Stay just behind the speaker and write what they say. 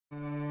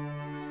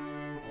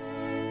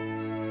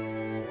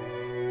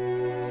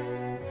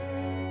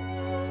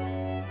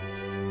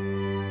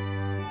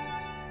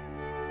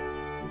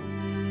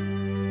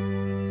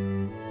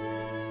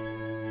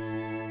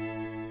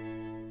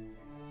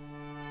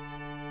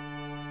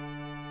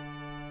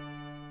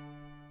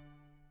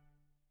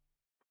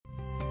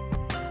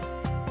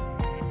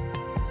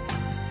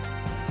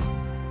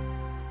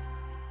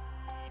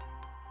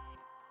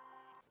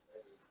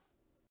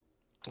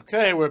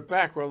Okay, we're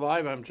back. We're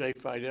live. I'm Jay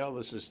Fidell.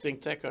 This is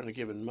ThinkTech on a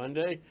given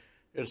Monday.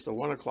 It's the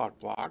 1 o'clock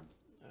block,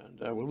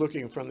 and we're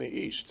looking from the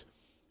east.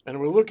 And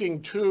we're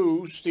looking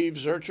to Steve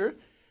Zurcher,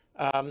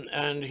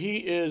 and he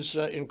is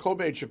in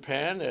Kobe,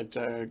 Japan at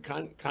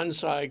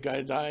Kansai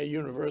Gaidai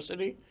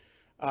University,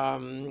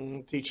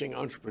 teaching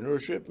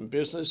entrepreneurship and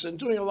business and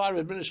doing a lot of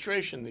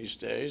administration these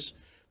days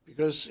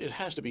because it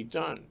has to be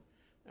done.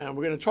 And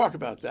we're going to talk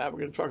about that. We're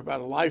going to talk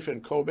about life in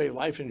Kobe,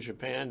 life in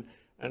Japan,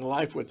 and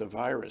life with the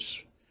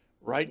virus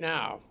right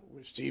now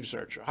with Steve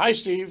Zurcher. Hi,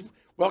 Steve.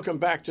 Welcome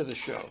back to the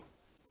show.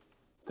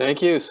 Thank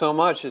you so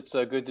much. It's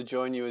good to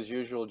join you as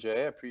usual,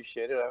 Jay. I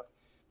appreciate it. It'd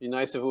be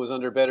nice if it was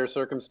under better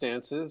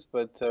circumstances,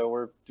 but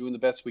we're doing the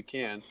best we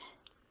can.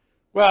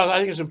 Well, I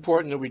think it's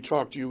important that we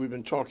talk to you. We've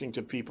been talking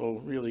to people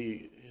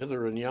really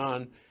hither and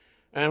yon,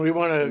 and we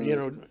want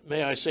to,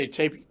 may I say,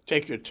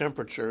 take your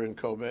temperature in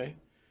Kobe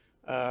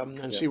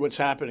and see what's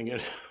happening.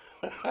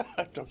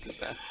 Don't do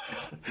that.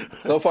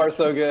 So far,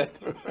 so good.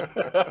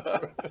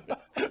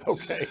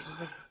 Okay.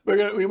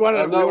 We want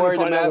to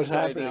find out what's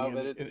happening right now,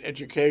 in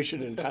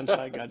education in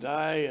Kansai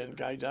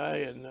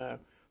Gaidai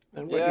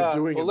and what you're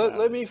doing well, about it.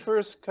 Let me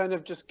first kind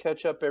of just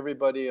catch up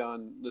everybody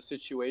on the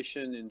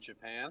situation in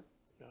Japan,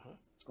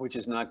 which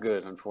is not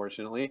good,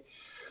 unfortunately.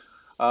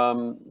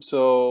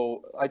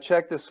 So I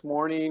checked this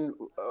morning,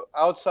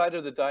 outside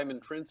of the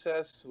Diamond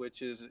Princess,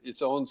 which is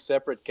its own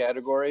separate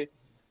category.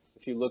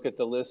 If you look at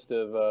the list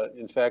of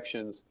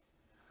infections,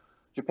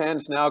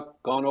 Japan's now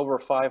gone over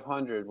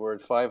 500. We're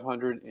at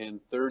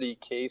 530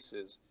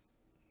 cases.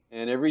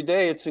 And every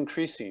day it's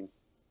increasing.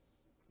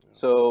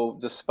 So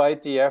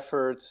despite the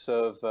efforts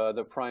of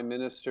the Prime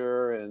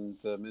Minister and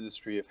the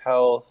Ministry of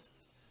Health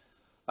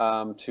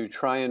to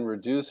try and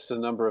reduce the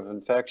number of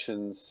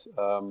infections,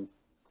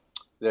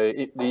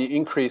 the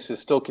increase is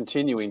still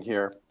continuing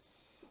here.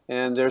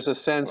 And there's a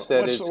sense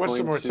that it's going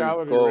to go... What's the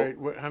mortality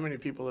rate? How many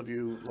people have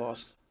you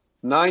lost?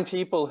 9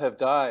 people have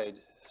died,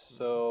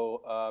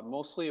 so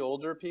mostly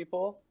older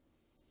people.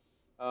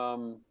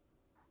 So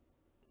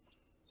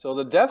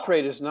the death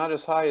rate is not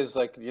as high as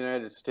like the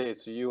United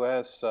States. The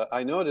U.S.,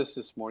 I noticed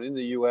this morning,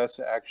 the U.S.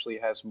 actually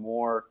has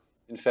more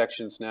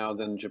infections now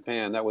than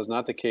Japan. That was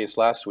not the case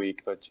last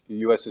week, but the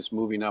U.S. is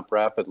moving up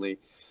rapidly.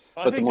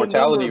 But the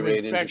mortality rate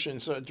in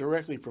infections are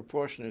directly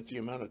proportionate to the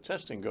amount of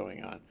testing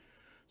going on.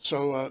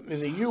 So in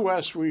the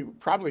U.S., we're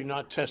probably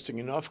not testing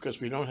enough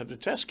because we don't have the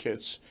test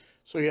kits.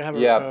 So you have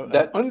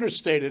an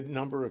understated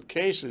number of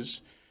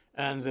cases,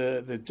 and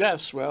the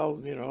deaths, well,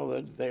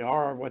 they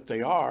are what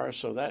they are,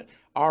 so that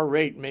our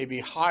rate may be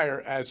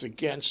higher as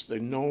against the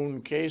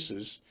known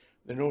cases.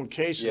 The known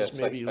cases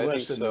may be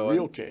less than the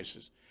real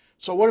cases.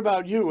 So what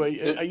about you? Are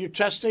you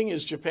testing?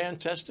 Is Japan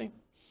testing?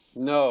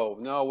 No,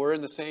 we're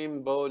in the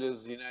same boat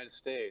as the United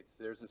States.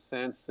 There's a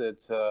sense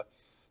that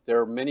there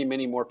are many,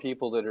 many more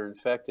people that are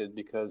infected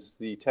because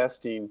the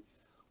testing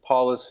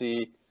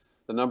policy,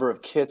 the number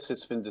of kits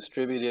that's been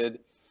distributed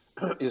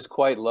is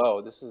quite low.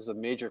 This is a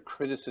major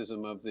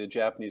criticism of the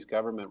Japanese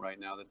government right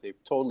now, that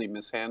they've totally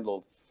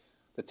mishandled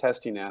the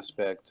testing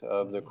aspect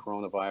of the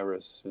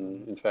coronavirus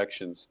and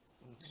infections.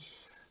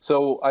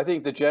 So I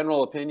think the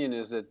general opinion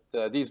is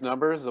that these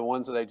numbers, the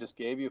ones that I just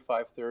gave you,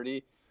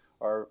 530,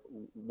 are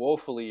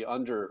woefully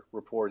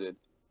underreported,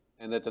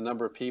 and that the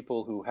number of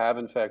people who have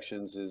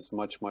infections is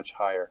much, much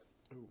higher.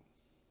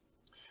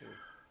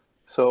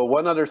 So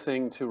one other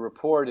thing to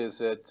report is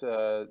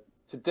that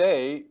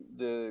today,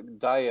 the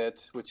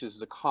Diet, which is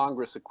the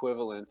Congress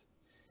equivalent,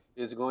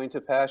 is going to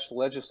pass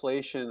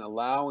legislation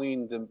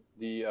allowing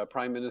the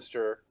Prime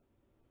Minister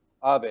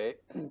Abe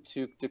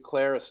to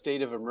declare a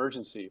state of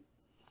emergency.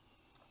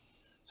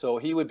 So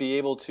he would be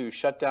able to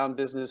shut down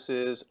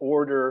businesses,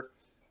 order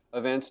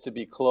events to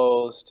be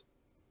closed.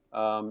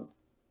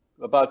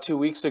 About 2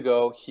 weeks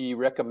ago, he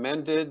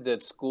recommended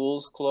that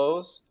schools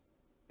close,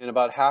 and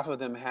about half of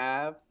them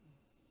have.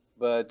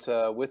 But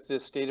with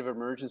this state of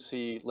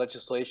emergency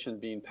legislation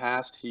being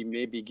passed, he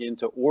may begin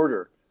to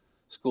order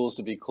schools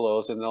to be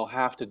closed, and they'll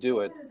have to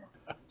do it.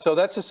 So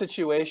that's the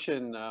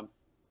situation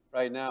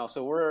right now.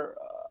 So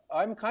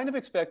I'm kind of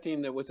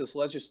expecting that with this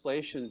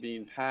legislation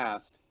being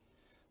passed,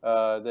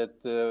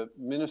 that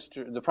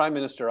the Prime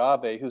Minister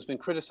Abe, who's been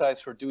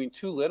criticized for doing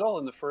too little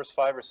in the first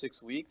 5 or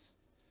 6 weeks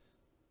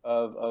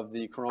of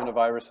the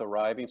coronavirus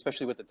arriving,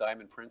 especially with the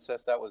Diamond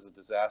Princess, that was a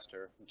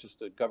disaster. Just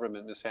the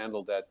government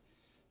mishandled that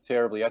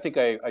terribly. I think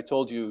I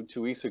told you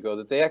 2 weeks ago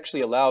that they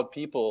actually allowed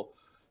people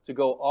to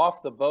go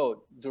off the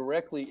boat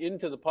directly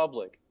into the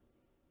public.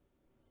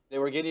 They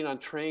were getting on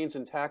trains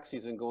and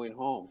taxis and going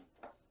home.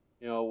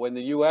 When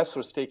the U.S.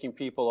 was taking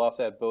people off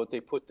that boat, they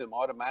put them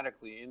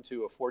automatically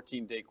into a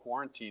 14-day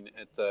quarantine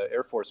at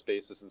Air Force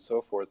bases and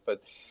so forth.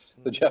 But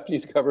the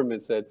Japanese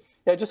government said,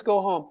 yeah, just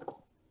go home.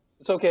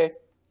 It's okay.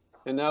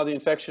 And now the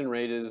infection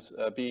rate is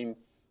being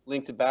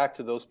linked back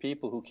to those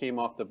people who came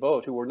off the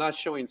boat who were not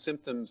showing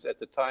symptoms at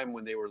the time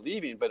when they were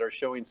leaving, but are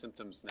showing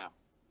symptoms now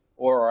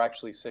or are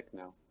actually sick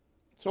now.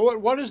 So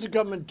what is the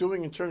government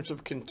doing in terms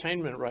of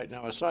containment right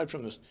now, aside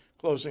from this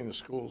closing the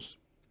schools?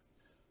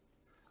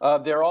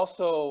 They're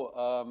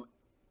also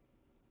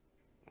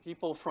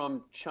people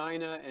from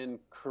China and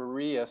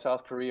Korea,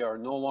 South Korea, are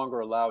no longer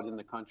allowed in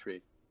the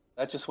country.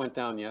 That just went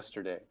down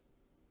yesterday.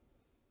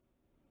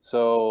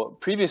 So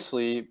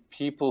previously,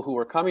 people who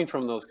were coming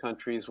from those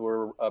countries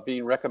were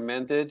being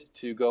recommended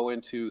to go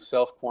into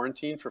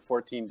self-quarantine for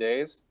 14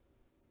 days.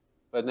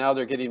 But now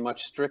they're getting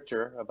much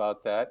stricter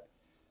about that,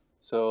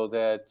 so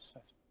that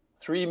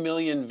 3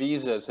 million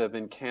visas have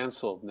been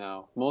canceled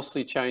now,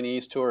 mostly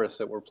Chinese tourists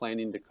that were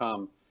planning to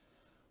come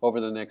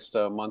over the next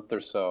month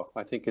or so.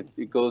 I think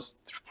it goes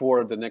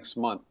for the next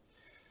month,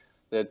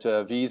 that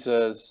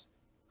visas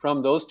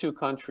from those two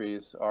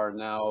countries are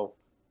now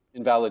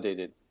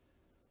invalidated.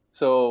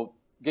 So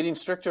getting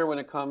stricter when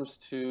it comes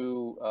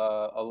to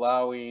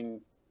allowing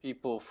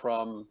people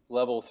from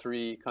level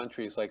 3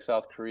 countries like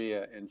South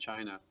Korea and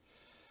China.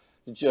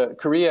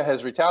 Korea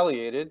has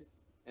retaliated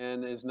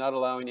and is not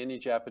allowing any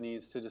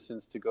Japanese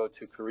citizens to go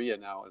to Korea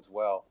now as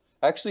well.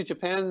 Actually,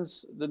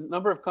 the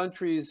number of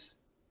countries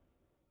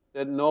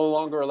that no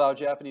longer allow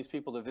Japanese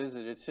people to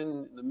visit, it's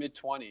in the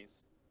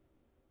mid-20s.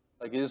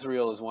 Like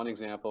Israel is one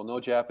example. No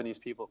Japanese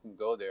people can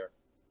go there.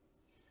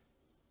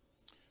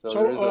 So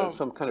there is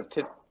some kind of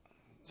tit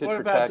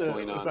for tat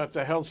going on. What about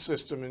the health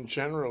system in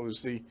general?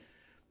 Is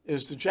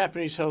the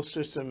Japanese health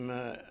system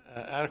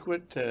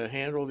adequate to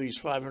handle these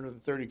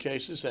 530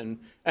 cases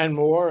and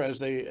more as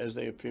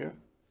they appear?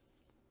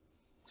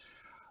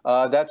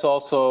 That's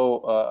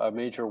also a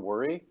major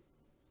worry,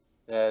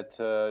 that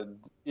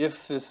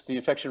if the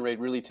infection rate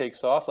really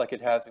takes off like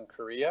it has in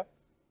Korea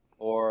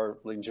or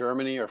in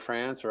Germany or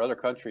France or other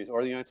countries,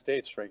 or the United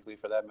States, frankly,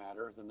 for that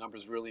matter, the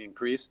numbers really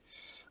increase,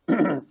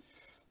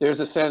 there's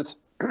a sense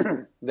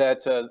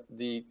that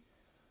the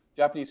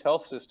Japanese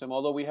health system,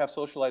 although we have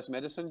socialized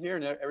medicine here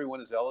and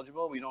everyone is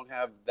eligible, we don't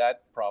have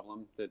that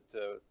problem that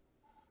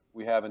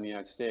we have in the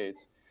United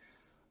States.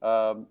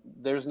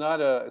 There's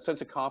not a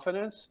sense of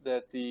confidence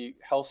that the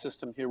health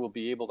system here will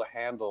be able to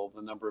handle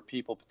the number of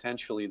people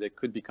potentially that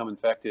could become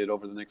infected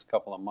over the next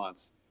couple of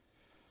months.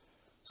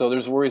 So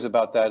there's worries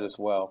about that as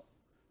well.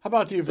 How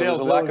about the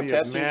availability of lack of of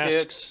testing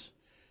kits?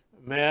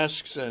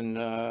 Masks and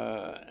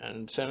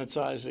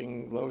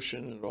sanitizing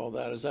lotion and all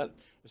that? Is that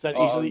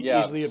easily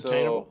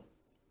obtainable?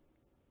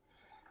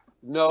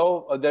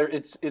 No,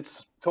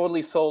 it's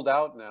totally sold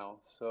out now.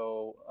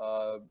 So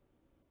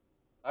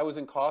I was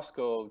in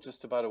Costco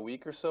just about a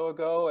week or so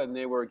ago, and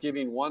they were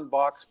giving 1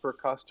 box per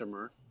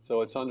customer.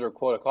 So it's under a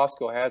quota.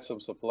 Costco had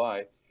some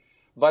supply.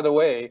 By the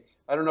way,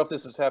 I don't know if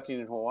this is happening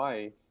in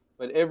Hawaii,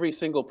 but every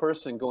single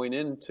person going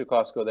into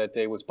Costco that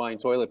day was buying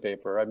toilet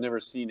paper. I've never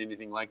seen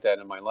anything like that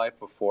in my life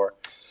before.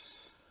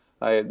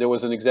 There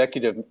was an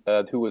executive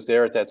who was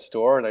there at that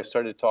store, and I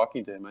started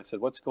talking to him. I said,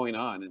 "What's going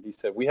on?" And he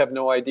said, "We have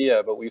no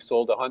idea, but we've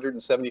sold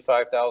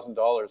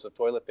 $175,000 of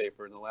toilet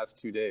paper in the last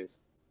 2 days."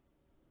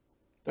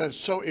 That's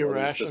so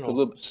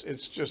irrational.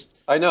 It's just.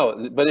 I know,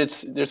 but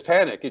there's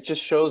panic. It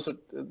just shows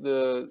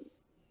the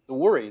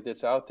worry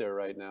that's out there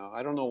right now.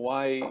 I don't know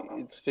why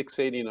it's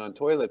fixating on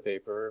toilet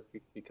paper,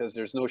 because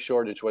there's no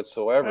shortage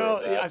whatsoever.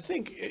 Well, I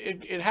think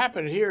it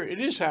happened here. It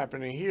is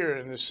happening here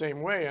in the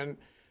same way,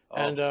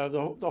 and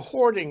the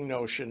hoarding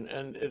notion.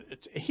 And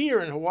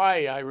here in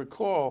Hawaii, I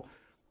recall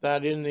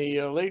that in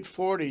the late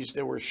 40s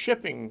there were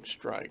shipping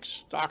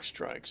strikes, dock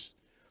strikes,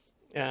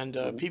 and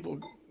people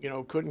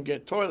couldn't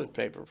get toilet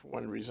paper for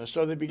one reason,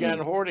 so they began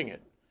hoarding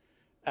it.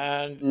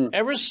 And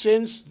ever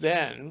since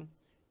then,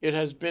 it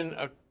has been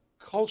a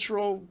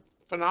cultural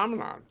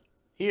phenomenon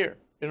here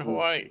in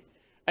Hawaii.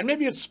 And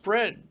maybe it's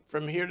spread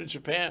from here to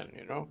Japan,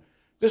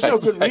 There's no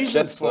good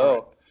reason for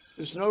it.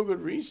 There's no good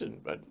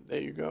reason, but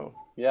there you go.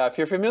 Yeah, if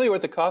you're familiar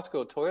with the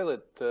Costco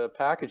toilet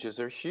packages,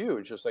 they're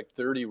huge. There's like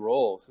 30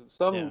 rolls.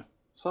 Some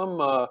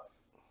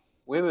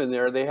women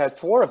there, they had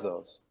 4 of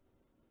those.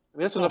 I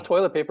mean, that's enough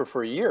toilet paper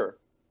for a year.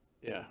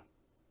 Yeah.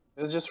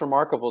 It was just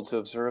remarkable to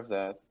observe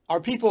that. Are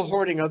people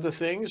hoarding other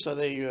things? Are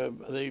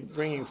they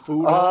bringing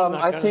food on,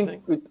 that kind of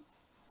thing?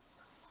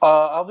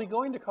 I'll be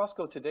going to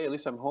Costco today, at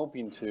least I'm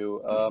hoping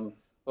to.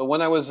 But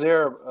when I was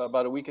there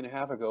about a week and a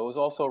half ago, it was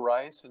also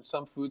rice and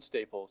some food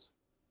staples.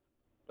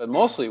 But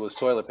mostly it was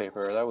toilet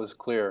paper. That was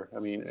clear. I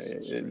mean,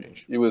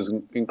 it was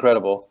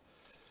incredible.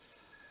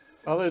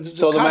 Well, the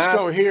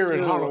Costco here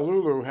in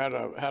Honolulu had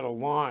a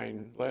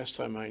line last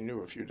time I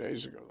knew, a few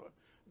days ago.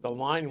 The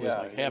line was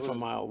like half a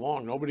mile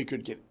long. Nobody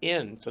could get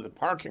into the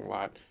parking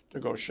lot to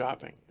go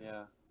shopping.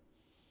 Yeah,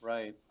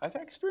 right. I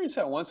experienced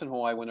that once in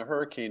Hawaii when a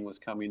hurricane was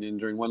coming in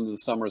during one of the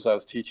summers I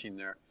was teaching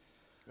there.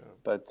 Yeah.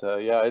 But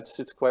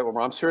it's quite warm.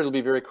 I'm sure it'll be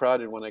very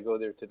crowded when I go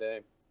there today.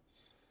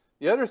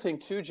 The other thing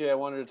too, Jay, I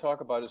wanted to talk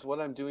about is what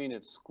I'm doing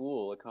at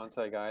school at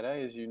Kansai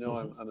Gaidai. As you know,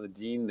 I'm the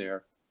dean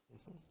there.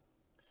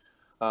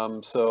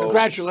 So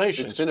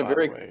congratulations! It's been a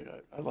very.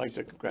 I'd like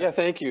to congratulate. Yeah,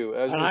 thank you.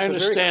 And I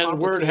understand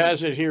word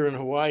has it here in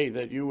Hawaii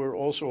that you were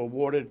also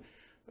awarded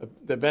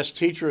the Best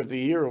Teacher of the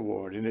Year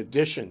award in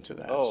addition to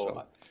that.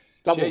 Oh,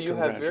 so Jay, you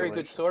have very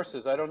good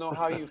sources. I don't know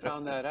how you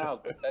found that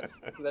out, but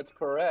that's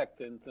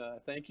correct. And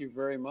thank you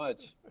very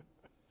much.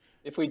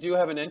 If we do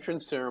have an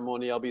entrance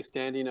ceremony, I'll be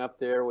standing up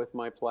there with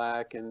my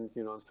plaque and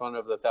in front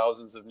of the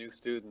thousands of new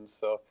students.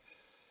 So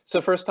It's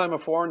the first time a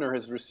foreigner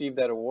has received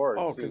that award,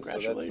 Oh, too.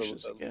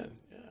 congratulations So again.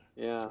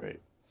 Yeah. yeah. Great.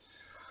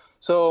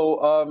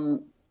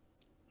 So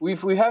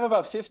we have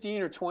about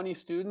 15 or 20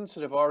 students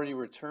that have already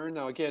returned.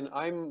 Now, again,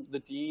 I'm the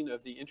dean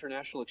of the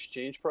International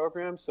Exchange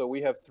Program, so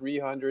we had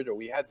 300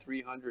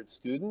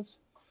 students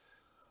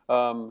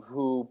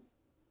who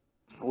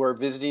were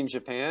visiting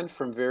Japan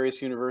from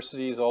various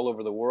universities all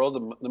over the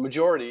world, the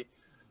majority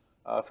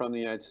from the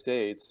United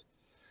States.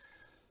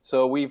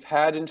 So we've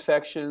had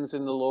infections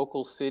in the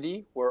local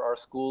city where our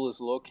school is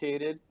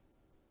located.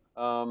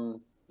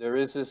 There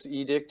is this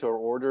edict or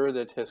order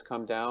that has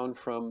come down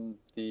from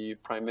the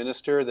Prime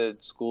Minister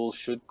that schools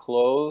should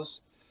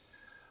close.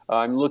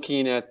 I'm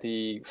looking at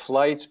the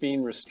flights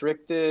being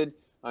restricted.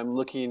 I'm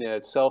looking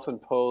at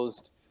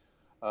self-imposed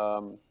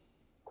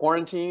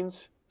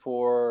quarantines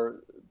for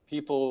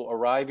people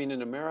arriving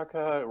in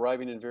America,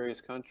 arriving in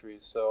various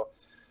countries. So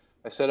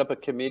I set up a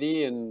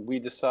committee, and we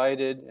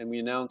decided, and we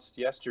announced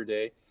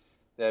yesterday,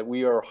 that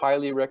we are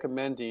highly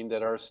recommending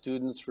that our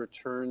students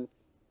return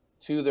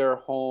to their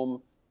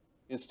home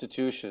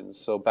institutions.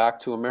 So back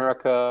to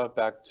America,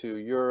 back to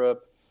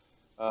Europe,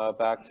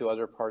 back to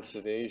other parts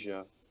of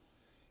Asia.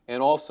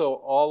 And also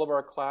all of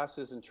our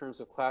classes in terms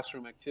of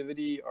classroom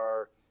activity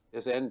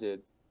is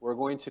ended. We're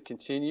going to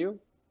continue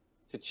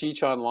to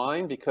teach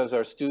online because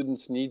our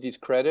students need these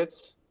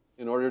credits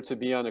in order to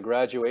be on a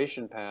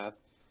graduation path.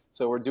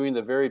 So we're doing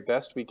the very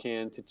best we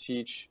can to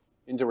teach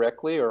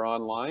indirectly or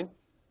online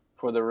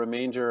for the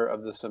remainder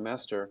of the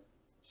semester.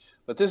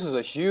 But this is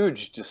a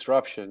huge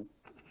disruption,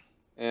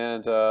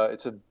 and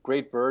it's a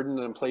great burden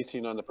I'm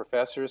placing on the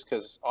professors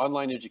because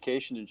online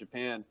education in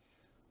Japan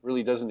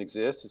really doesn't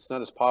exist. It's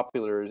not as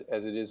popular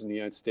as it is in the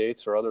United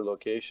States or other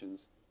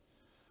locations.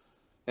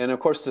 And of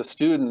course the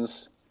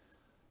students,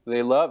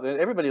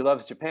 everybody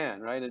loves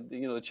Japan, right?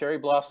 You know, the cherry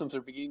blossoms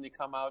are beginning to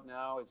come out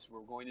now.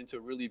 We're going into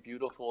a really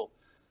beautiful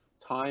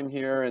time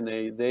here, and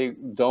they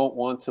don't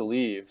want to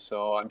leave.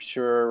 So I'm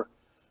sure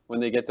when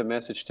they get the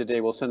message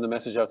today, we'll send the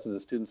message out to the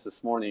students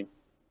this morning.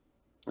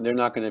 They're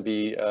not going to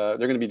be they're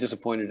going to be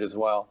disappointed as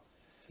well.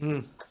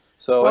 Mm.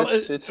 So well,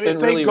 it's been really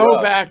rough. If they go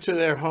rough. back to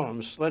their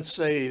homes, let's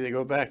say they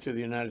go back to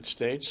the United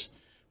States,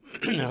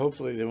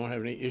 hopefully they won't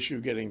have any issue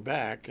getting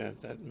back.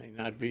 That may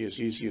not be as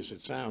easy as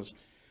it sounds.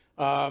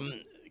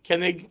 Can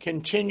they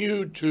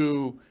continue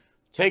to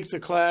take the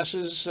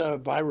classes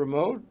by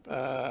remote,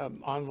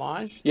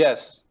 online?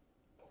 Yes,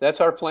 that's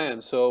our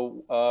plan.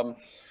 So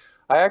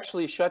I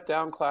actually shut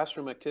down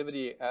classroom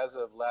activity as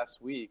of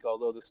last week,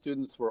 although the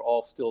students were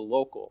all still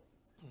local.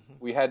 Mm-hmm.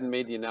 We hadn't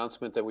made the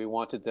announcement that we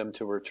wanted them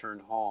to return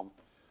home.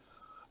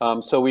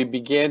 So we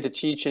began to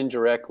teach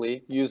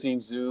indirectly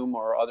using Zoom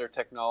or other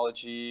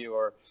technology,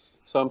 or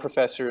some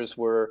professors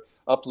were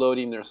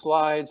uploading their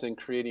slides and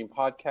creating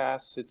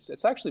podcasts.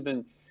 It's actually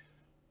been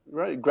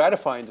really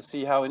gratifying to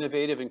see how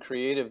innovative and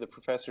creative the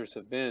professors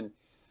have been,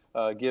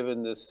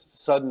 given this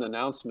sudden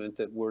announcement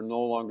that we're no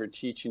longer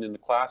teaching in the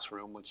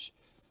classroom, which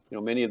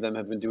many of them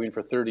have been doing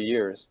for 30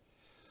 years.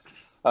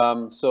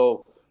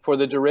 So for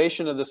the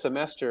duration of the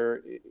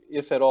semester,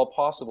 if at all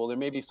possible, there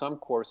may be some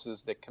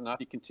courses that cannot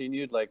be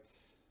continued, like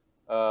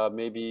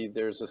maybe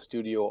there's a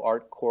studio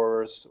art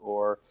course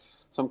or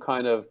some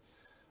kind of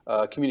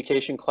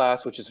communication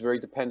class, which is very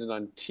dependent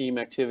on team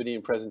activity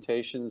and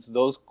presentations.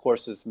 Those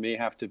courses may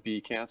have to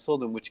be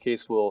canceled, in which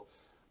case we'll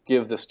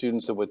give the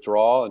students a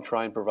withdrawal and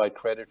try and provide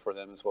credit for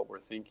them is what we're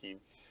thinking.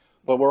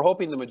 But we're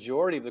hoping the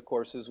majority of the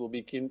courses will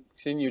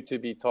continue to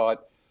be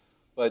taught,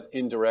 but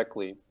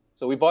indirectly.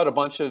 So we bought a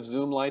bunch of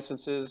Zoom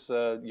licenses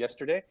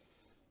yesterday,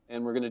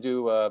 and we're going to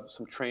do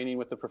some training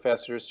with the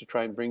professors to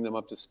try and bring them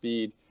up to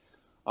speed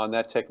on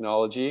that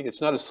technology. It's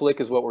not as slick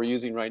as what we're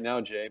using right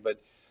now, Jay, but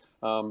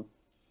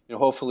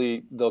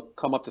hopefully they'll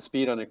come up to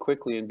speed on it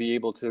quickly and be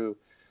able to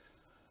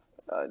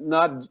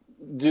not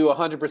do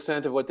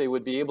 100% of what they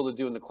would be able to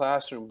do in the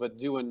classroom, but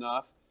do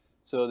enough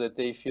so that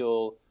they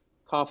feel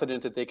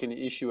confident that they can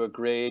issue a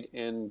grade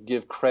and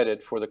give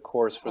credit for the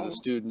course for the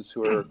students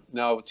who are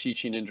now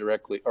teaching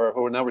indirectly, or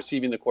who are now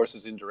receiving the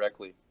courses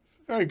indirectly.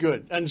 Very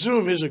good. And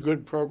Zoom is a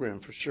good program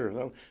for sure.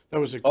 That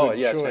was a good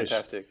choice. It's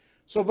fantastic.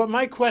 So, but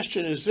my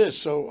question is this.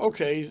 So,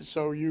 okay,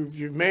 so you've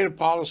made a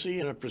policy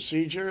and a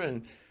procedure,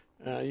 and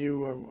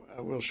you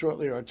will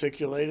shortly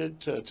articulate it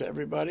to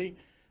everybody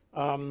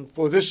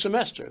for this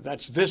semester.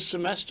 That's this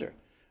semester.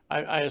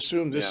 I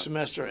assume this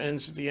semester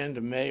ends at the end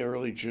of May,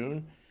 early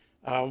June.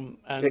 And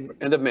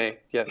end of May,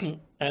 yes.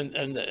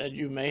 And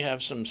you may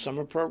have some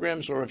summer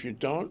programs, or if you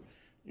don't,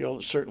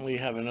 you'll certainly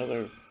have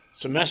another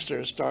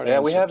semester starting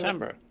in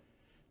September.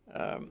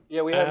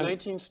 We have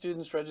 19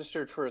 students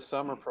registered for a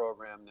summer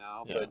program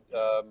now,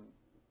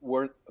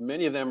 but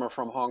many of them are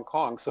from Hong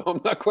Kong, so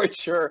I'm not quite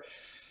sure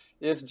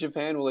if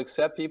Japan will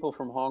accept people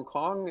from Hong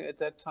Kong at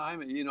that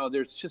time.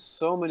 There's just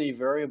so many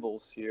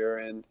variables here,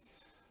 and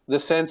the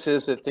sense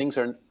is that things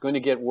are going to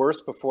get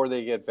worse before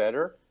they get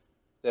better.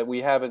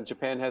 That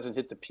Japan hasn't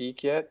hit the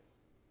peak yet,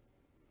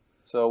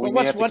 so we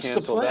may have to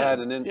cancel that.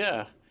 And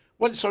then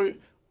what's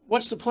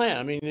the plan?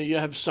 I mean, you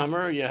have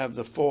summer, you have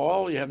the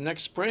fall, you have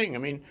next spring. I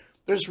mean,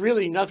 there's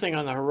really nothing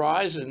on the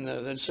horizon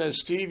that says,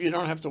 Steve, you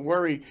don't have to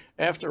worry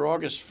after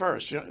August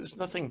 1st. There's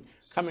nothing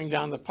coming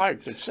down the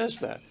pike that says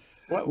that.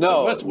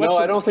 No, What's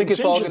I the don't think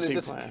it's all going to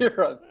contingency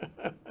disappear.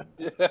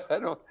 Yeah, I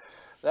don't.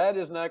 That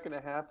is not going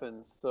to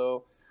happen.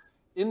 So,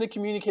 in the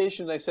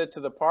communication I said to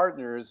the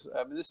partners,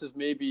 I mean, this is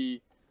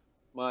maybe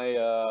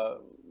my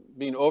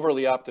being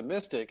overly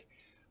optimistic.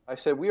 I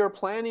said we are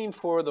planning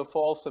for the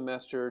fall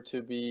semester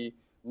to be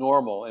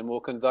normal, and we'll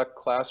conduct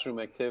classroom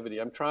activity.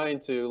 I'm trying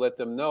to let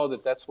them know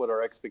that that's what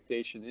our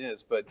expectation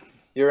is. But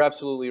you're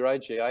absolutely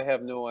right, Jay. I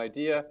have no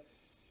idea.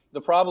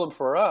 The problem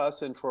for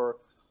us and for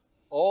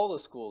all the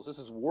schools, this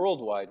is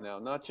worldwide now,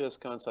 not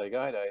just Kansai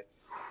Gaidai,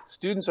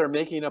 students are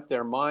making up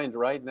their mind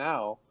right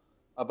now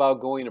about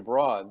going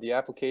abroad. The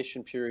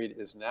application period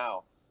is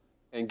now.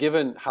 And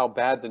given how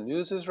bad the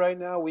news is right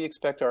now, we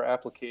expect our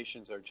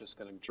applications are just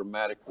going to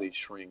dramatically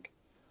shrink.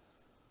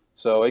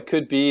 So it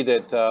could be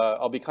that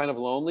I'll be kind of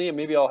lonely, and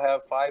maybe I'll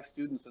have 5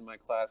 students in my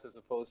class as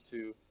opposed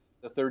to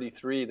the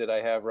 33 that I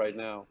have right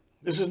now.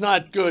 This is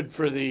not good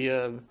for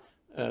the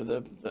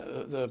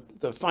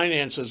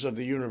finances of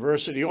the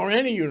university or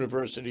any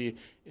university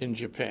in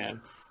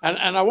Japan.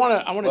 And I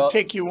want to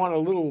take you on a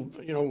little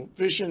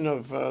vision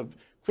of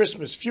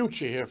Christmas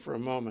future here for a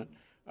moment,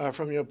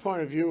 from your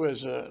point of view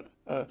as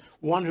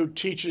one who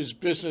teaches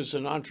business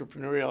and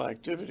entrepreneurial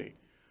activity.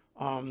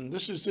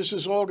 This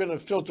is all going to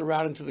filter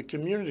out into the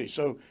community.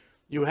 So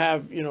you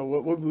have,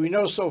 what we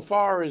know so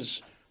far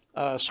is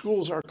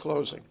schools are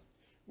closing.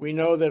 We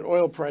know that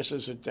oil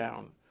prices are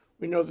down.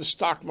 We know the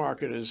stock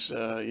market is,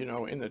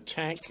 in the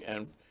tank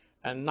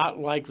and not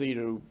likely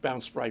to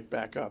bounce right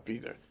back up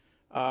either.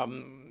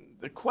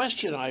 The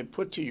question I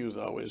put to you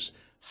though is,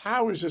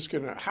 how is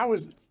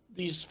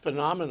these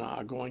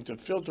phenomena going to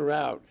filter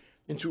out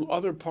into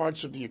other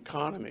parts of the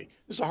economy?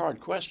 This is a hard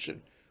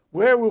question.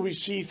 Where will we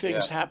see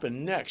things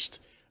happen next,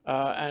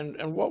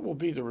 and what will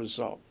be the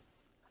result?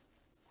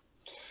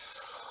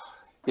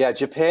 Yeah,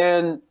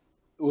 Japan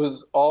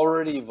was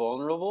already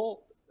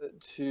vulnerable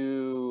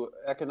to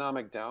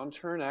economic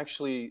downturn.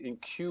 Actually, in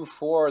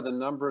Q4, the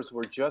numbers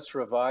were just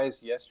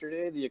revised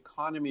yesterday. The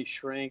economy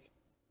shrank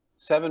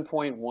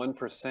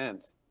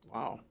 7.1%.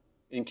 Wow.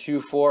 In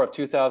Q4 of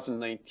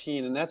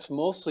 2019, and that's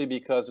mostly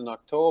because in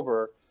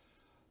October,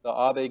 the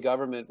Abe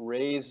government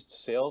raised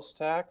sales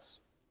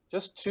tax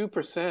just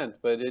 2%,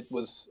 but it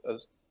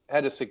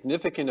had a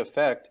significant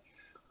effect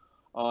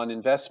on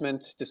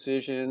investment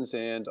decisions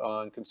and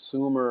on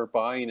consumer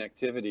buying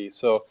activity.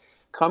 So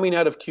coming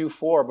out of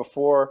Q4,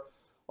 before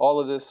all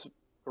of this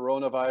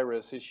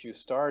coronavirus issue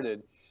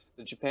started,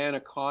 the Japan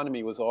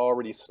economy was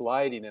already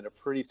sliding at a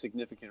pretty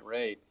significant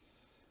rate.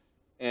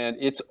 And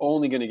it's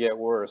only going to get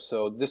worse.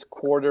 So this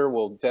quarter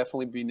will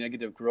definitely be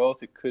negative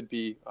growth. It could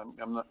be, I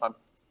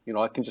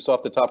can just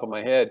off the top of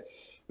my head,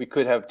 we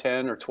could have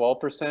 10 or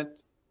 12%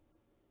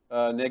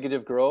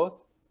 negative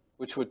growth,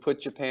 which would put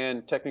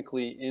Japan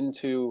technically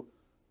into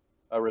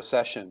a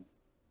recession.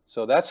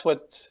 So that's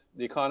what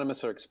the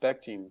economists are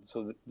expecting.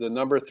 So the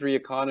number 3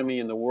 economy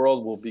in the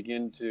world will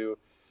begin to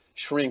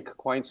shrink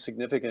quite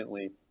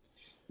significantly.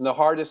 And the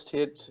hardest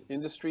hit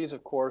industries,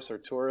 of course, are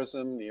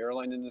tourism, the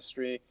airline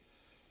industry.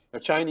 Now,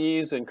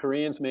 Chinese and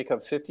Koreans make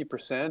up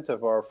 50%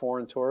 of our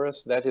foreign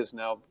tourists. That is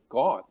now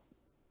gone,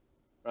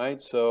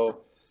 right?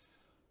 So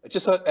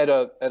just at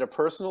a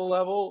personal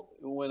level,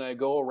 when I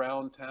go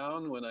around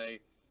town, when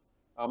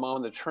I'm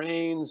on the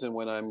trains and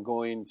when I'm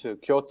going to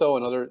Kyoto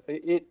and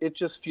it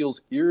just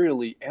feels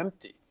eerily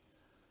empty.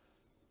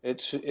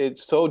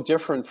 It's so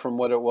different from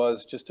what it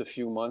was just a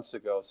few months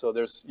ago. So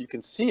you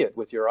can see it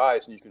with your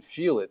eyes and you can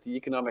feel it. The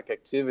economic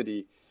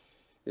activity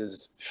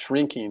is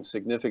shrinking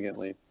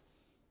significantly.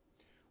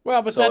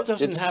 Well, but that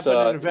doesn't happen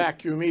in a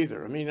vacuum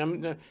either. I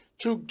mean,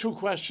 two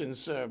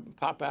questions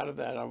pop out of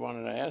that I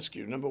wanted to ask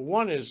you. Number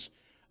one is,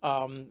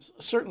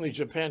 certainly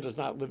Japan does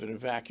not live in a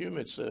vacuum.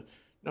 It's the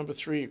number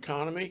 3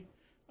 economy.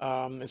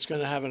 It's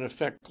going to have an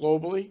effect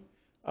globally.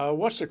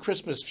 What's the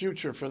Christmas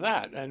future for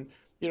that? And,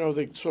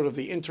 the sort of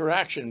the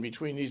interaction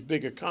between these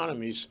big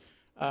economies,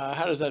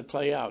 how does that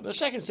play out? The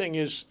second thing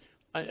is,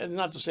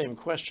 not the same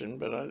question,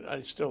 but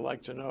I still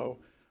like to know,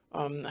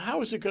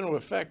 how is it going to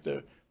affect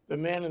the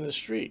man in the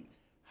street?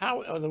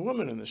 Or the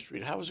woman in the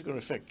street? How is it going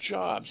to affect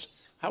jobs?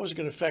 How is it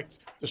going to affect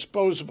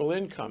disposable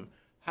income?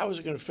 How is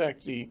it going to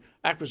affect the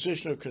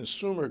acquisition of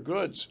consumer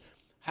goods?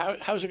 How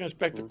is it going to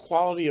affect the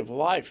quality of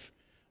life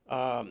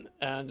and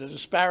the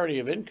disparity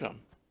of income?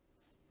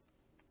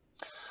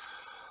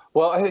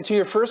 Well, I think to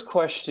your first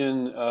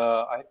question,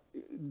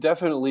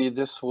 definitely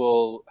this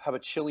will have a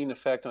chilling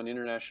effect on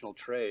international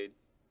trade.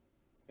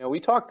 We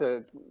talked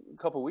a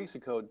couple of weeks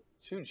ago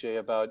too, Jay,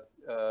 about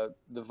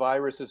the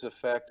virus's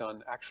effect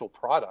on actual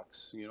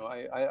products.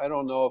 I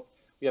don't know if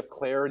we have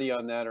clarity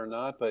on that or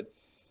not, but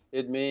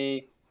it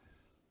may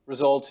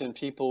result in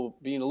people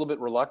being a little bit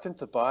reluctant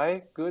to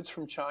buy goods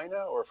from China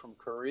or from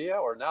Korea,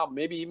 or now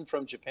maybe even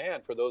from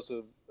Japan for those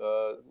of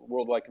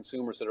worldwide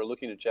consumers that are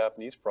looking at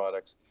Japanese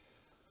products.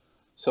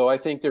 So I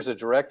think there's a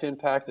direct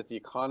impact that the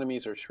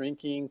economies are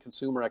shrinking,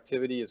 consumer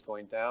activity is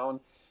going down.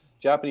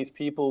 Japanese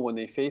people, when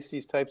they face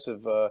these types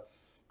of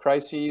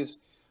crises,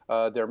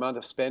 their amount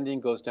of spending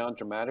goes down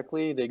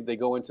dramatically. They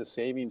go into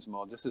savings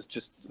mode. This is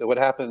just what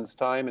happens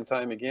time and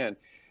time again.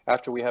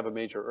 After we have a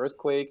major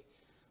earthquake,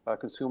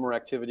 consumer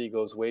activity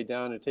goes way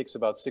down. It takes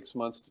about 6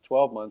 months to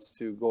 12 months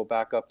to go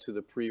back up to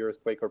the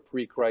pre-earthquake or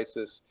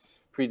pre-crisis,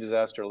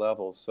 pre-disaster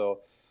levels. So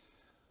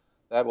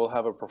that will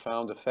have a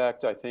profound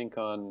effect, I think,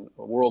 on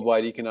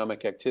worldwide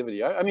economic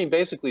activity. I mean,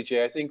 basically,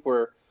 Jay, I think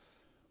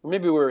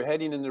maybe we're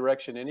heading in the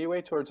direction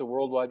anyway towards a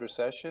worldwide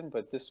recession,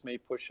 but this may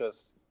push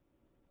us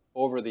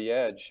over the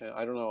edge.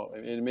 I don't know.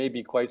 It may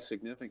be quite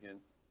significant.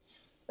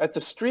 At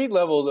the street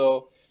level,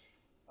 though,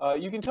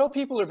 you can tell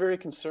people are very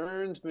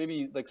concerned.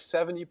 Maybe like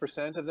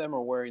 70% of them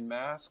are wearing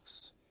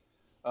masks.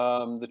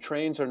 The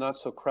trains are not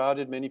so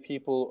crowded. Many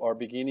people are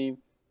beginning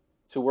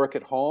to work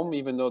at home,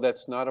 even though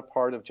that's not a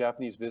part of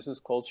Japanese business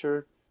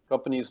culture.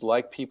 Companies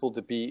like people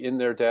to be in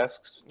their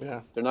desks.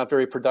 Yeah. They're not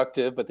very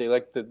productive, but they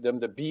like them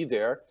to be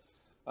there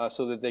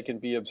so that they can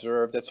be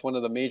observed. That's one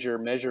of the major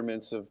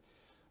measurements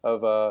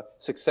of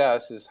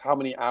success, is how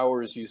many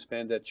hours you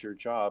spend at your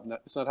job.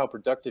 It's not how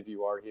productive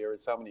you are here,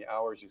 it's how many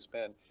hours you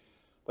spend.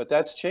 But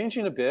that's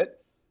changing a bit.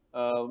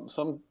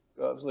 Some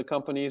of the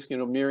companies,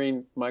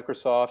 mirroring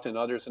Microsoft and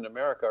others in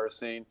America, are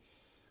saying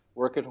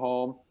work at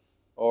home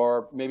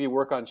or maybe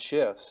work on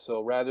shifts.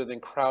 So rather than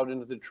crowd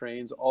into the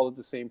trains all at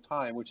the same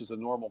time, which is a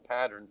normal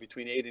pattern,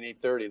 between 8 and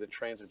 8:30, the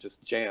trains are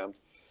just jammed.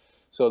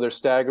 So they're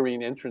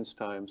staggering entrance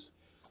times.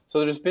 So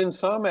there's been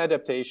some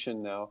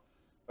adaptation now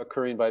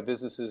occurring by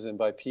businesses and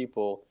by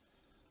people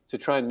to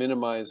try and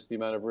minimize the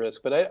amount of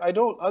risk. But I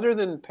don't, other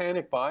than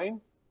panic buying,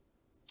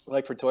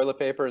 like for toilet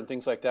paper and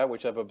things like that,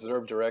 which I've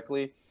observed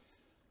directly,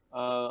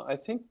 I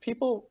think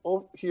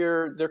people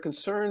here, they're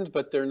concerned,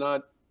 but they're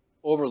not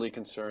overly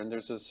concerned.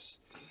 There's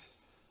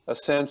a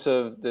sense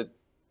of that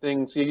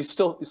things, you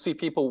still see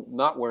people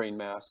not wearing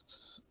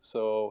masks.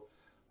 So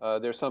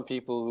there's some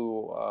people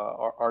who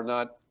are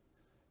not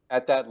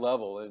at that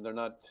level, and they're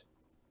not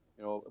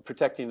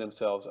protecting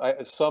themselves.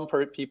 Some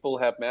people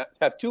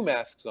have 2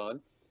 masks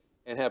on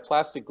and have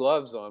plastic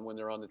gloves on when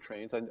they're on the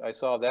trains. I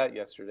saw that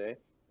yesterday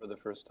for the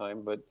first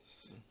time, but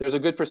there's a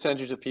good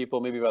percentage of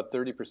people, maybe about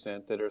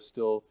 30%, that are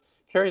still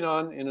carrying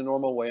on in a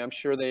normal way. I'm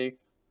sure they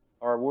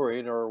are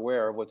worried or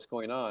aware of what's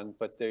going on,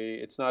 but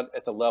it's not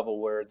at the level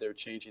where they're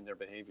changing their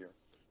behavior.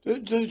 Do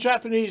the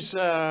Japanese,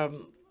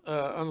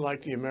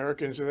 unlike the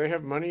Americans, do they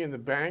have money in the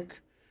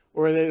bank,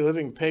 or are they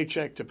living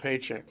paycheck to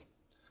paycheck?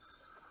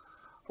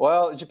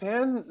 Well,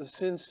 Japan,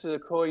 since the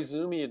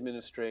Koizumi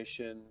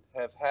administration,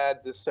 have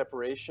had this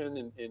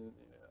separation in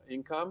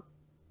income.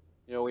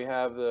 We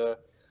have the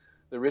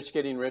rich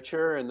getting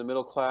richer and the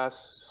middle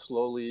class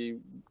slowly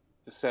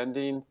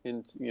descending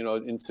into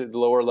the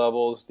lower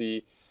levels.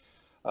 The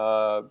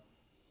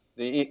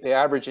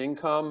average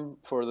income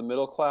for the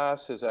middle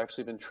class has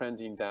actually been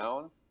trending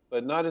down,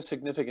 but not as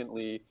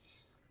significantly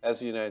as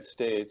the United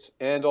States.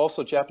 And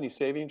also Japanese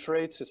savings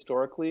rates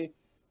historically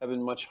have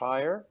been much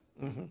higher.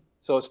 Mm-hmm.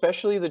 So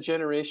especially the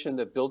generation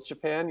that built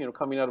Japan,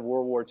 coming out of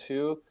World War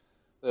II,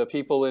 the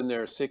people in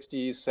their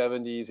 60s,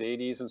 70s,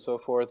 80s, and so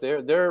forth,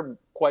 they're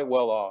quite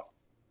well off.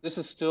 This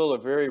is still a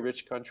very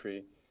rich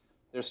country.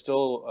 There's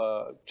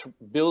still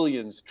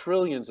billions,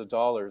 trillions of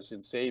dollars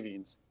in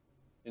savings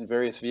in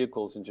various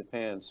vehicles in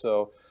Japan.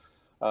 So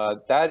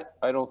that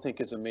I don't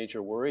think is a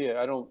major worry.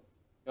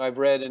 I've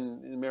read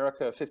in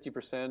America,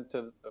 50%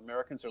 of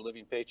Americans are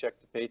living paycheck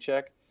to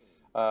paycheck.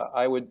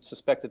 I would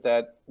suspect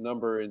that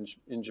number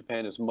in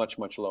Japan is much,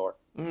 much lower.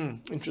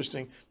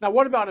 Interesting. Now,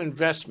 what about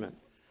investment?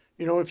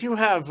 If you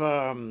have,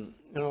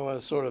 a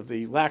sort of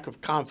the lack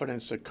of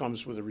confidence that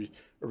comes with a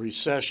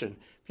recession,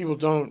 people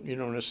don't,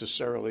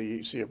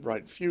 necessarily see a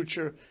bright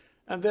future,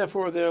 and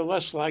therefore they're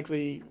less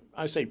likely,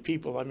 I say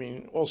people, I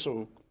mean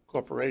also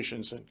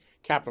corporations and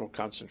capital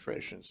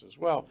concentrations as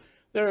well,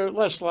 they're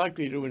less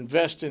likely to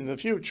invest in the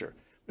future.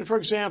 But for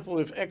example,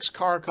 if X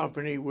car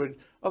company would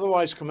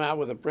otherwise come out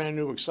with a brand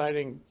new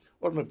exciting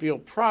automobile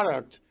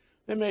product,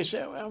 they may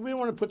say, well, we don't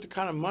want to put the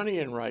kind of money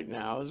in right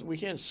now. We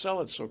can't sell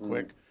it so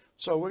quick.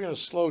 So we're going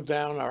to slow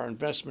down our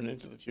investment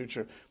into the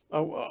future.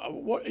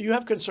 You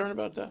have concern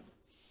about that?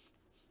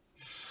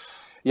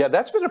 Yeah,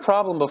 that's been a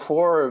problem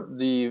before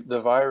the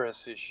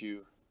virus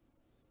issue.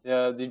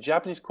 The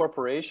Japanese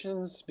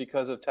corporations,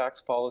 because of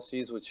tax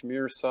policies which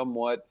mirror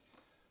somewhat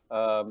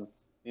the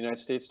United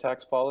States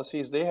tax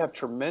policies, they have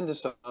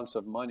tremendous amounts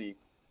of money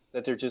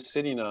that they're just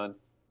sitting on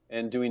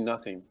and doing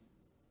nothing.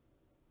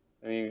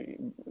 I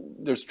mean,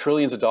 there's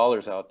trillions of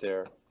dollars out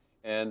there,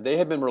 and they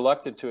have been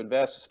reluctant to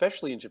invest,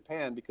 especially in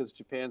Japan, because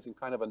Japan's in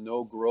kind of a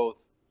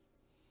no-growth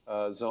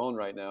zone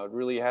right now. It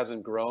really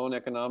hasn't grown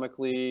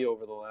economically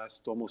over the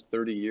last almost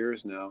 30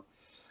 years now.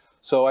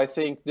 So I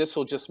think this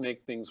will just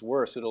make things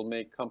worse. It'll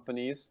make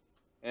companies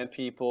and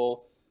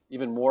people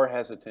even more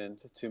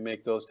hesitant to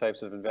make those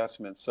types of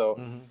investments. So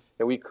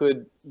that we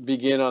could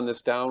begin on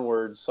this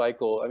downward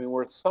cycle. I mean,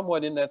 we're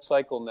somewhat in that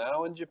cycle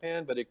now in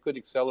Japan, but it could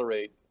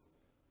accelerate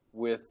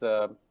with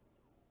the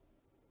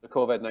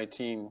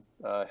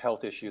COVID-19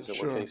 health issues that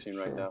we're facing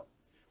right now.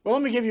 Well,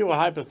 let me give you a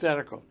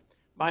hypothetical.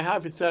 My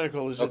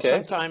hypothetical is that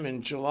sometime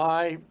in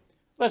July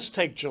let's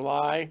take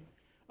July.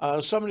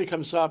 Somebody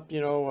comes up,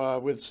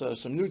 with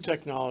some new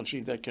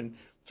technology that can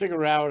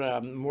figure out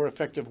a more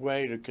effective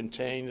way to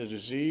contain the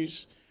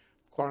disease,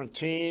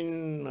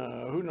 quarantine,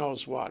 who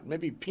knows what,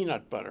 maybe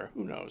peanut butter,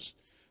 who knows.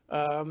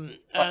 And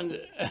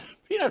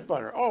peanut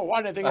butter. Oh,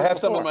 why didn't I think I of it have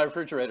some in before? my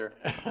refrigerator.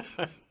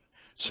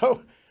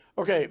 So,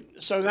 okay,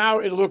 so now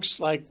it looks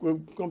like we're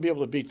going to be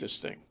able to beat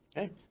this thing.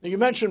 Okay. Now you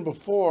mentioned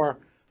before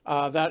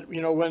that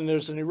when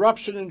there's an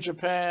eruption in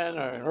Japan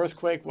or an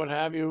earthquake, what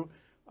have you,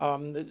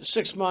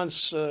 6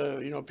 months,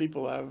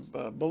 people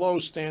have below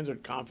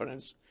standard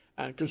confidence,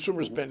 and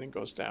consumer spending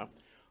goes down.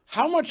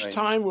 How much Right.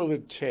 time will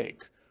it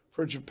take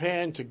for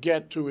Japan to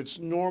get to its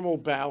normal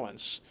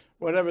balance,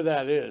 whatever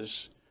that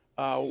is,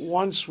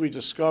 once we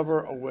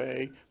discover a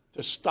way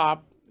to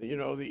stop,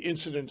 the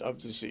incident of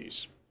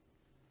disease?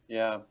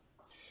 Yeah.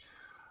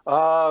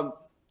 Um,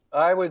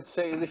 I would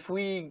say if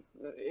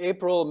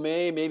April,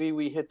 May, maybe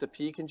we hit the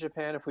peak in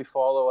Japan if we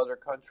follow other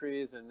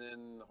countries, and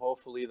then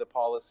hopefully the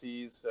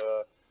policies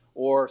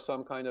or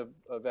some kind of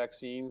a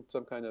vaccine,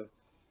 some kind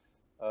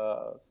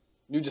of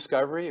new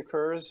discovery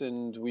occurs,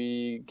 and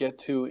we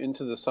get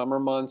into the summer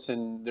months,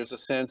 and there's a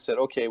sense that,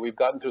 okay, we've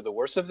gotten through the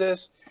worst of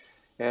this,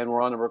 and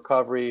we're on a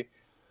recovery.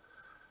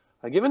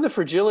 Given the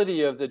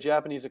fragility of the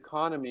Japanese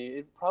economy,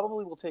 it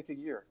probably will take a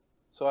year.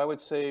 So I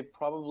would say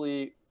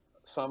probably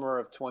summer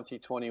of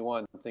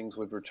 2021, things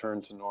would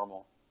return to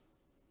normal.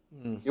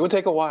 It would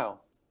take a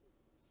while.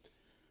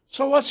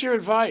 So what's your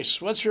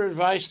advice? What's your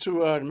advice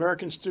to an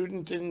American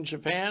student in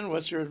Japan?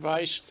 What's your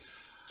advice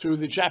to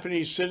the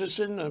Japanese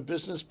citizen, a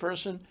business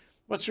person?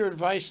 What's your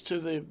advice to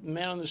the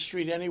man on the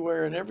street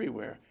anywhere and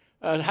everywhere?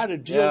 How to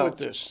deal with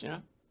this,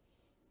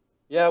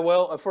 Yeah,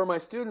 well, for my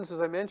students,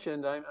 as I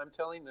mentioned, I'm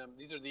telling them,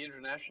 these are the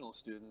international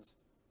students.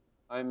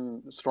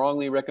 I'm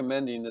strongly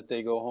recommending that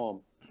they go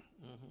home.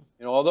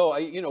 Although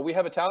we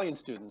have Italian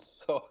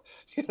students, so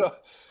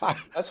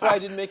that's why I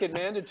didn't make it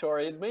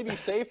mandatory. It may be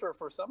safer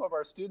for some of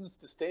our students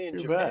to stay in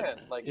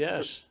Japan, like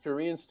yes.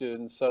 Korean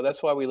students. So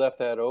that's why we left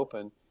that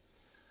open.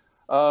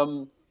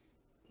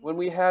 When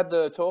we had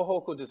the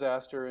Tohoku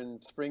disaster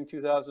in spring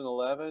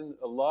 2011,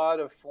 a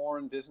lot of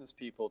foreign business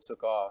people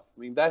took off. I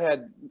mean, that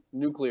had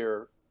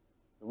nuclear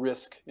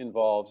risk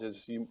involved,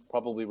 as you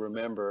probably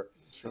remember.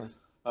 Sure.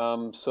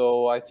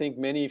 So I think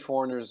many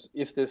foreigners,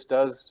 if this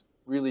does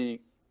really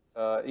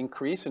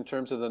increase in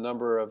terms of the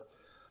number of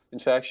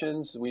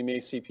infections, we may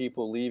see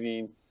people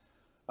leaving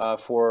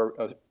for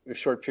a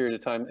short period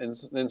of time, and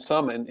then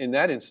some, in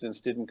that instance,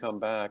 didn't come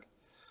back.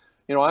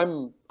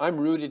 I'm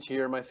rooted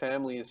here. My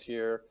family is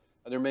here.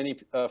 There are many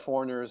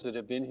foreigners that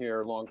have been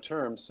here long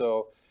term,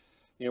 so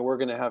we're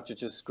going to have to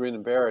just grin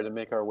and bear it and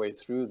make our way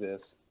through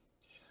this.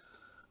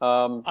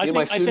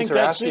 My students are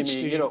asking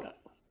me,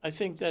 I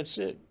think that's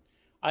it.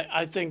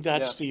 I think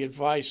that's the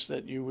advice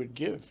that you would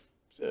give.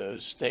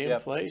 Stay in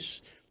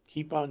place,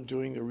 keep on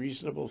doing the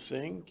reasonable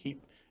thing,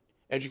 keep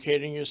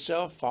educating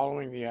yourself,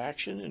 following the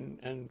action,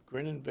 and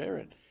grin and bear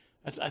it.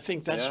 I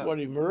think that's what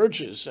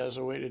emerges as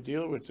a way to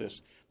deal with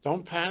this.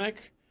 Don't panic.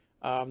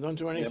 Don't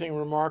do anything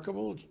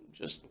remarkable.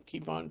 Just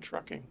keep on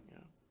trucking.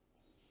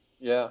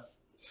 Yeah.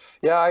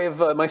 I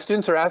have my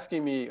students are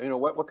asking me,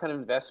 what kind of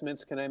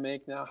investments can I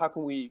make now? How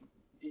can we,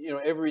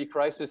 every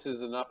crisis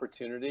is an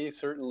opportunity.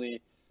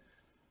 Certainly,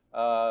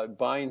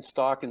 buying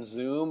stock in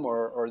Zoom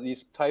or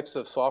these types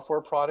of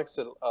software products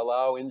that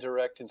allow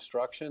indirect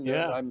instruction.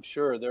 I'm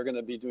sure they're going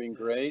to be doing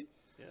great.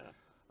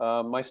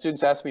 My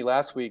students asked me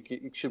last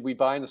week, should we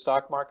buy in the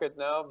stock market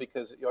now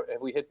because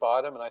have we hit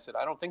bottom? And I said,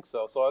 I don't think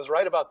so. So I was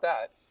right about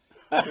that.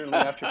 Certainly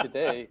after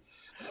today.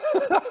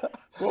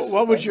 Well,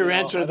 what would your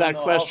answer to that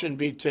question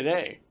be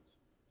today?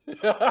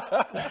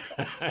 I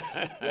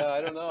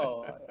don't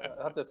know.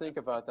 I have to think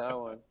about that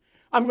one.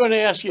 I'm going to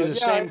ask you the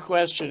same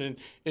question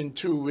in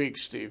 2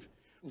 weeks, Steve.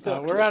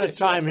 We're out of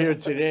time here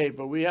today,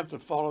 but we have to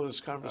follow this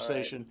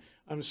conversation.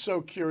 I'm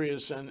so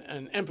curious and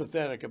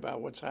empathetic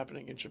about what's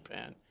happening in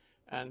Japan.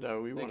 And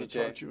we want to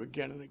talk to you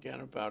again and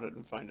again about it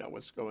and find out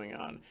what's going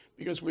on,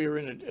 because we are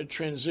in a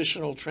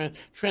transitional,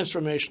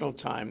 transformational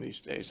time these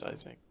days, I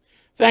think.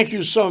 Thank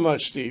you so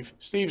much, Steve.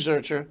 Steve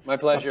Zurcher. My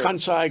pleasure. Of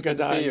Kansai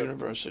Gaidai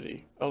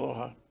University.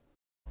 Aloha.